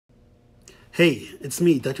Hey, it's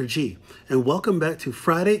me, Dr. G, and welcome back to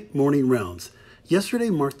Friday Morning Rounds. Yesterday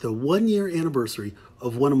marked the 1-year anniversary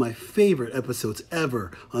of one of my favorite episodes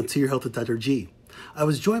ever on To Your Health with Dr. G. I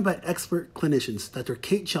was joined by expert clinicians Dr.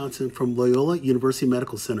 Kate Johnson from Loyola University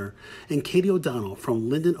Medical Center and Katie O'Donnell from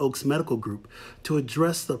Linden Oaks Medical Group to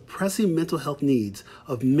address the pressing mental health needs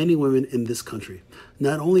of many women in this country.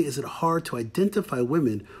 Not only is it hard to identify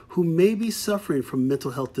women who may be suffering from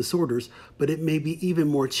mental health disorders, but it may be even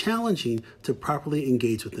more challenging to properly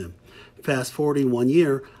engage with them. Fast forwarding 1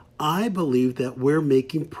 year, I believe that we're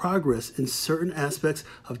making progress in certain aspects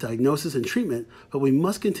of diagnosis and treatment, but we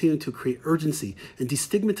must continue to create urgency in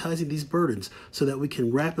destigmatizing these burdens so that we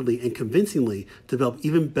can rapidly and convincingly develop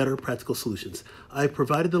even better practical solutions. I have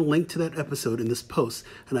provided the link to that episode in this post,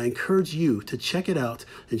 and I encourage you to check it out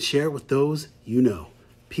and share it with those you know.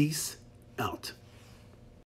 Peace out.